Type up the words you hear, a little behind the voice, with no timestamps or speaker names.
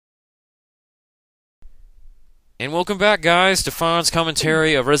And welcome back, guys, to Fawn's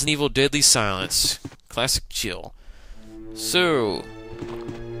commentary of Resident Evil Deadly Silence. Classic chill. So,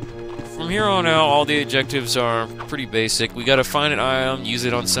 from here on out, all the objectives are pretty basic. We gotta find an item, use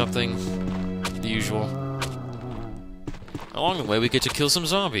it on something, the usual. Along the way, we get to kill some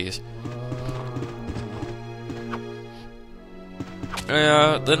zombies.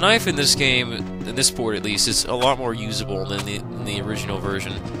 The knife in this game, in this port at least, is a lot more usable than in the original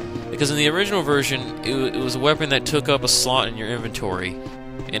version. Because in the original version, it was a weapon that took up a slot in your inventory,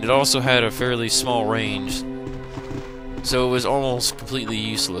 and it also had a fairly small range, so it was almost completely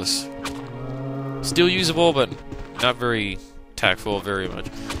useless. Still usable, but not very tactful very much.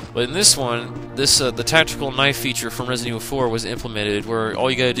 But in this one, the tactical knife feature from Resident Evil 4 was implemented, where all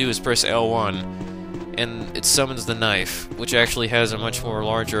you gotta do is press L1, and it summons the knife, which actually has a much more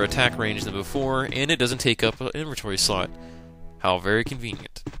larger attack range than before, and it doesn't take up an inventory slot. How very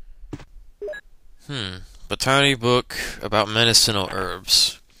convenient. Botany book about medicinal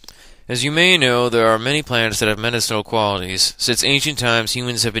herbs. As you may know, there are many plants that have medicinal qualities. Since ancient times,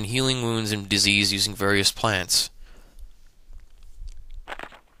 humans have been healing wounds and disease using various plants.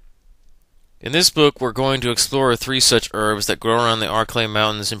 In this book, we're going to explore 3 such herbs that grow around the Arklay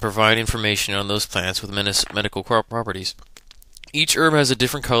Mountains and provide information on those plants with medical properties. Each herb has a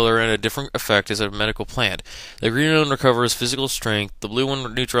different color and a different effect as a medical plant. The green one recovers physical strength, the blue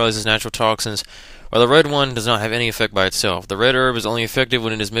one neutralizes natural toxins, while the red one does not have any effect by itself. The red herb is only effective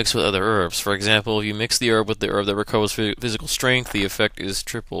when it is mixed with other herbs. For example, if you mix the herb with the herb that recovers physical strength, the effect is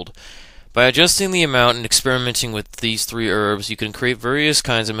tripled. By adjusting the amount and experimenting with these 3 herbs, you can create various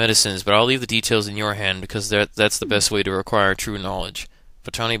kinds of medicines, but I'll leave the details in your hand because that's the best way to acquire true knowledge.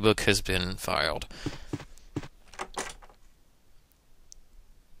 Botany book has been filed.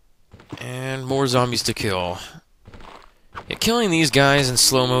 And more zombies to kill. Yeah, killing these guys in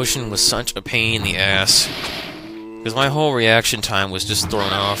slow motion was such a pain in the ass, because my whole reaction time was just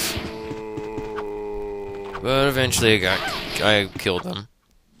thrown off. But eventually I killed them.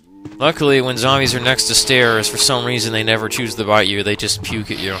 Luckily, when zombies are next to stairs, for some reason they never choose to bite you, they just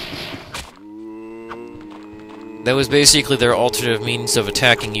puke at you. That was basically their alternative means of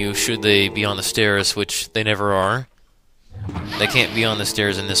attacking you should they be on the stairs, which they never are. They can't be on the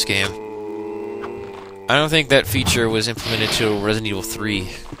stairs in this game. I don't think that feature was implemented till Resident Evil 3.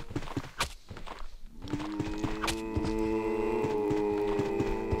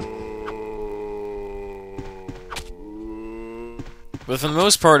 But for the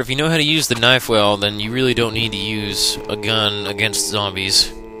most part, if you know how to use the knife well, then you really don't need to use a gun against zombies.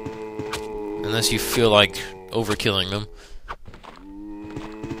 Unless you feel like overkilling them.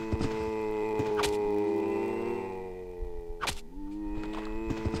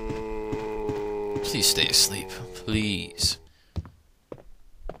 Please stay asleep. Please.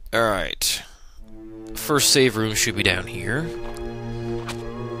 Alright. First save room should be down here.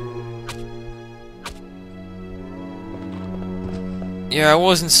 Yeah, I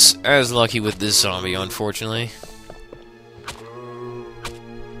wasn't as lucky with this zombie, unfortunately.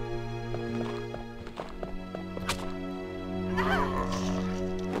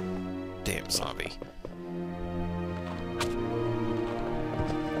 Damn zombie.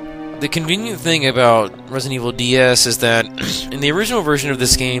 The convenient thing about Resident Evil DS is that, in the original version of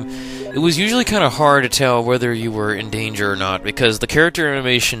this game, it was usually kind of hard to tell whether you were in danger or not, because the character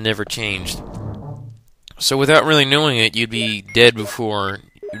animation never changed. So without really knowing it, you'd be dead before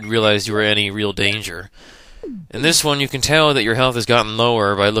you'd realize you were in any real danger. In this one, you can tell that your health has gotten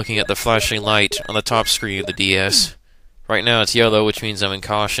lower by looking at the flashing light on the top screen of the DS. Right now it's yellow, which means I'm in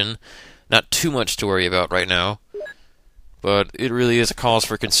caution. Not too much to worry about right now. But it really is a cause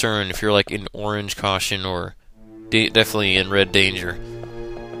for concern if you're like in orange caution or definitely in red danger.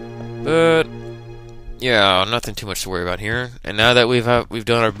 But yeah, nothing too much to worry about here. And now that we've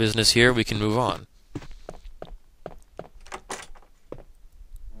done our business here, we can move on.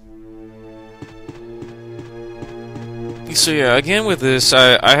 So yeah, again with this,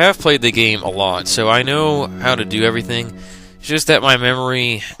 I have played the game a lot, so I know how to do everything. It's just that my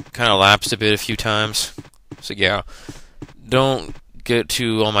memory kind of lapsed a few times. So yeah. Don't get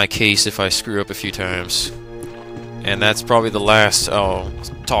too on my case if I screw up a few times. And that's probably the last I'll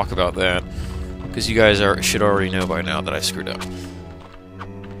talk about that. Because you guys should already know by now that I screwed up.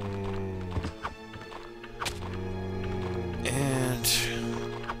 And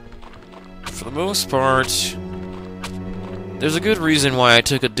for the most part, there's a good reason why I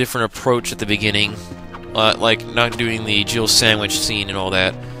took a different approach at the beginning. Like not doing the Jill sandwich scene and all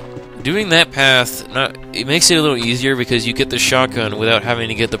that. Doing that path, it makes it a little easier because you get the shotgun without having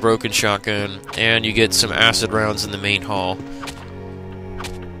to get the broken shotgun, and you get some acid rounds in the main hall.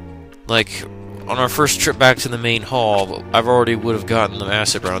 Like, on our first trip back to the main hall, but I've already would have gotten the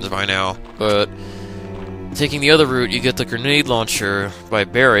acid rounds by now. But taking the other route, you get the grenade launcher by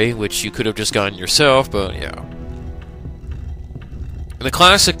Barry, which you could have just gotten yourself, but yeah. In the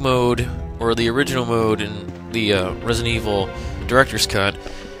classic mode, or the original mode in the Resident Evil Director's Cut,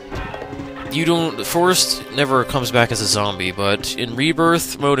 Forrest never comes back as a zombie, but in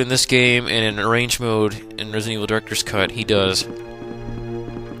Rebirth mode in this game, and in Arranged mode in Resident Evil Director's Cut, he does.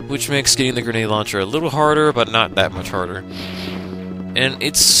 Which makes getting the grenade launcher a little harder, but not that much harder. And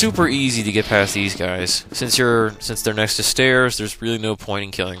it's super easy to get past these guys. Since they're next to stairs, there's really no point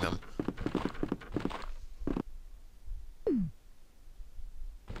in killing them.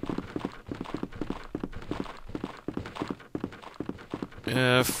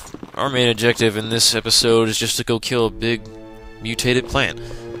 Our main objective in this episode is just to go kill a big mutated plant.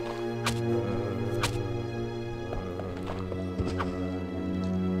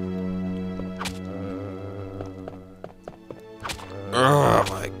 Oh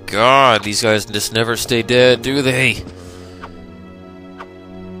my god, these guys just never stay dead, do they?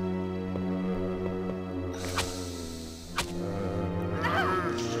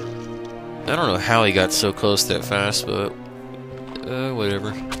 I don't know how he got so close that fast, but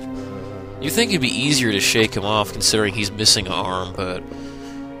whatever. You'd think it'd be easier to shake him off considering he's missing an arm, but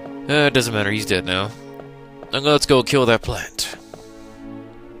it doesn't matter, he's dead now. And let's go kill that plant.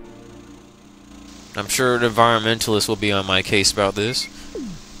 I'm sure an environmentalist will be on my case about this.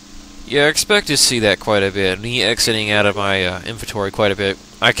 Yeah, I expect to see that quite a bit, me exiting out of my inventory quite a bit.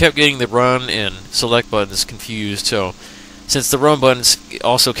 I kept getting the run and select buttons confused, so since the run button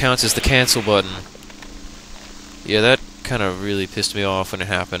also counts as the cancel button, yeah, that kind of really pissed me off when it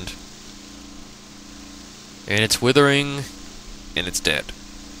happened. And it's withering, and it's dead.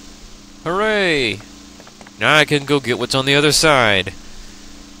 Hooray! Now I can go get what's on the other side.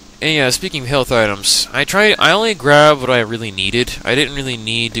 And yeah, speaking of health items, I only grabbed what I really needed. I didn't really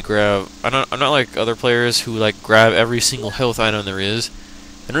need to grab... I'm not like other players who like grab every single health item there is.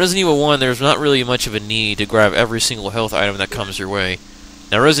 In Resident Evil 1, there's not really much of a need to grab every single health item that comes your way.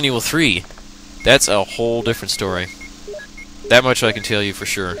 Now Resident Evil 3, that's a whole different story. That much I can tell you for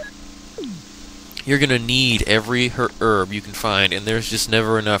sure. You're gonna need every herb you can find, and there's just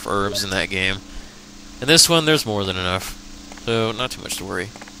never enough herbs in that game. In this one, there's more than enough. So, not too much to worry.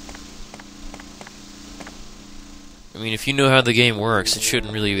 I mean, if you know how the game works, it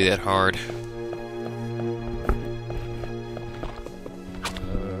shouldn't really be that hard.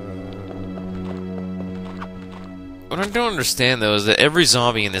 What I don't understand, though, is that every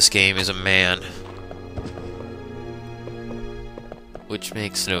zombie in this game is a man. Which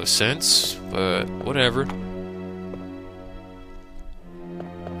makes no sense, but whatever.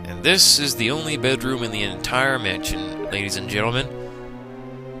 And this is the only bedroom in the entire mansion, ladies and gentlemen.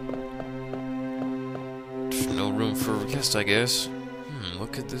 No room for a guest, I guess.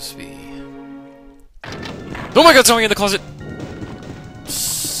 What could this be? Oh my god, something in the closet!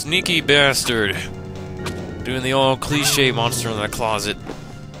 Sneaky bastard. Doing the old cliche monster in the closet.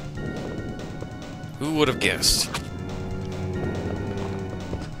 Who would have guessed?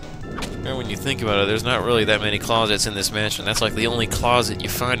 And when you think about it, there's not really that many closets in this mansion. That's like the only closet you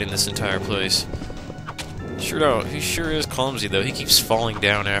find in this entire place. He sure is clumsy, though. He keeps falling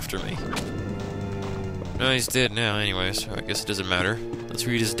down after me. No, he's dead now anyway, so I guess it doesn't matter. Let's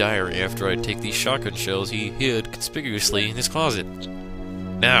read his diary after I take these shotgun shells he hid conspicuously in his closet.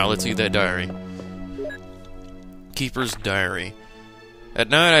 Now, let's read that diary. Keeper's diary. At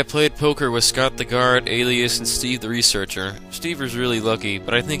night, I played poker with Scott the guard, Alias, and Steve the researcher. Steve was really lucky,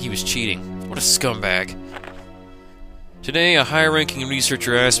 but I think he was cheating. What a scumbag. Today, a high-ranking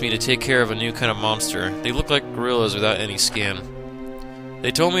researcher asked me to take care of a new kind of monster. They look like gorillas without any skin.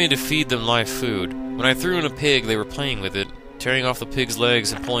 They told me to feed them live food. When I threw in a pig, they were playing with it, tearing off the pig's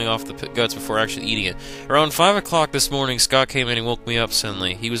legs and pulling off the guts before actually eating it. Around 5 o'clock this morning, Scott came in and woke me up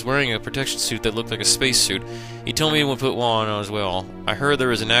suddenly. He was wearing a protection suit that looked like a spacesuit. He told me he would put one on as well. I heard there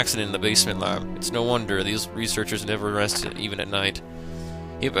was an accident in the basement lab. It's no wonder these researchers never rested, even at night.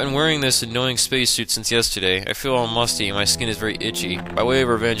 I've been wearing this annoying spacesuit since yesterday. I feel all musty and my skin is very itchy. By way of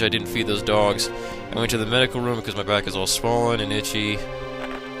revenge, I didn't feed those dogs. I went to the medical room because my back is all swollen and itchy.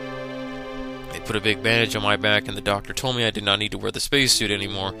 They put a big bandage on my back, and the doctor told me I did not need to wear the spacesuit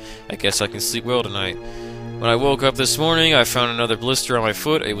anymore. I guess I can sleep well tonight. When I woke up this morning, I found another blister on my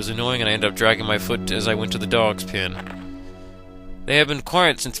foot. It was annoying, and I ended up dragging my foot as I went to the dog's pen. They have been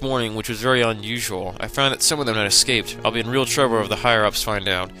quiet since morning, which was very unusual. I found that some of them had escaped. I'll be in real trouble if the higher-ups find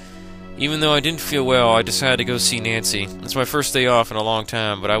out. Even though I didn't feel well, I decided to go see Nancy. It's my first day off in a long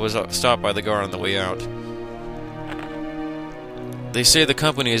time, but I was stopped by the guard on the way out. They say the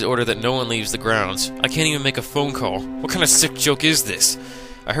company has ordered that no one leaves the grounds. I can't even make a phone call. What kind of sick joke is this?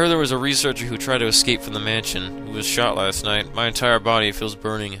 I heard there was a researcher who tried to escape from the mansion, who was shot last night. My entire body feels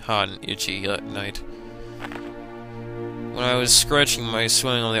burning hot and itchy at night. When I was scratching my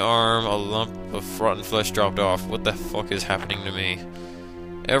swelling on the arm, a lump of rotten flesh dropped off. What the fuck is happening to me?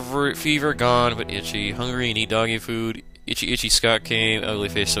 Every fever gone, but itchy. Hungry and eat doggy food. Itchy Scott came. Ugly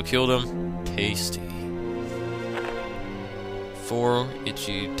face so killed him. Tasty. 4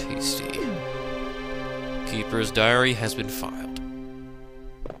 itchy tasty. Keeper's diary has been filed.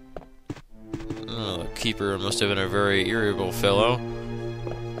 Oh, the keeper must have been a very irritable fellow.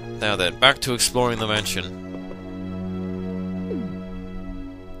 Now then, back to exploring the mansion.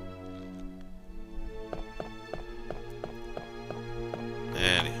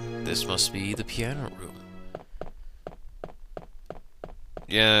 And this must be the piano room.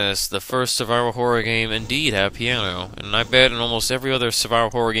 Yes, the first survival horror game indeed had a piano, and I bet in almost every other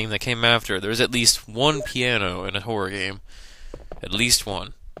survival horror game that came after, there's at least one piano in a horror game. At least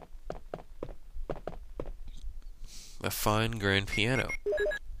one. A fine grand piano.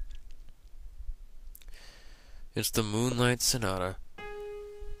 It's the Moonlight Sonata.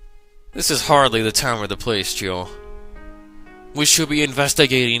 This is hardly the time or the place, Jill. We should be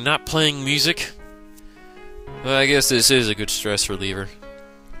investigating, not playing music. Well, I guess this is a good stress reliever.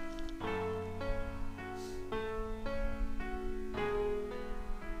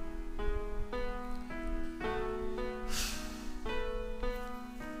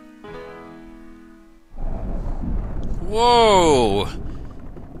 Whoa!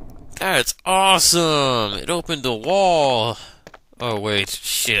 That's awesome! It opened a wall! Oh wait,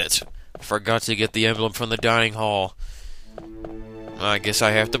 shit. I forgot to get the emblem from the dining hall. I guess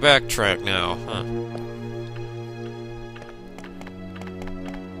I have to backtrack now, huh?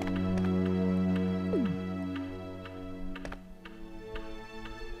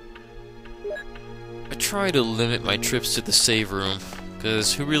 I try to limit my trips to the save room,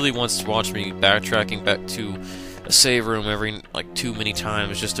 because who really wants to watch me backtracking back to a save room every, like, too many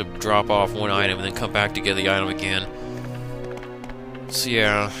times just to drop off one item and then come back to get the item again. So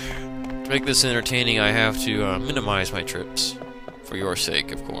yeah, to make this entertaining I have to minimize my trips. For your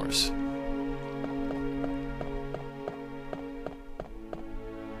sake, of course.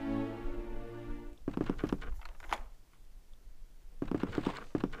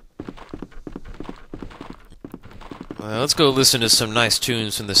 Well, let's go listen to some nice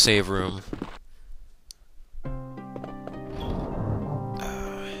tunes from the save room.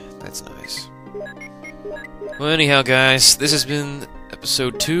 That's nice. Well, anyhow, guys, this has been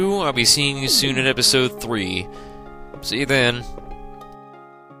episode 2. I'll be seeing you soon in episode 3. See you then.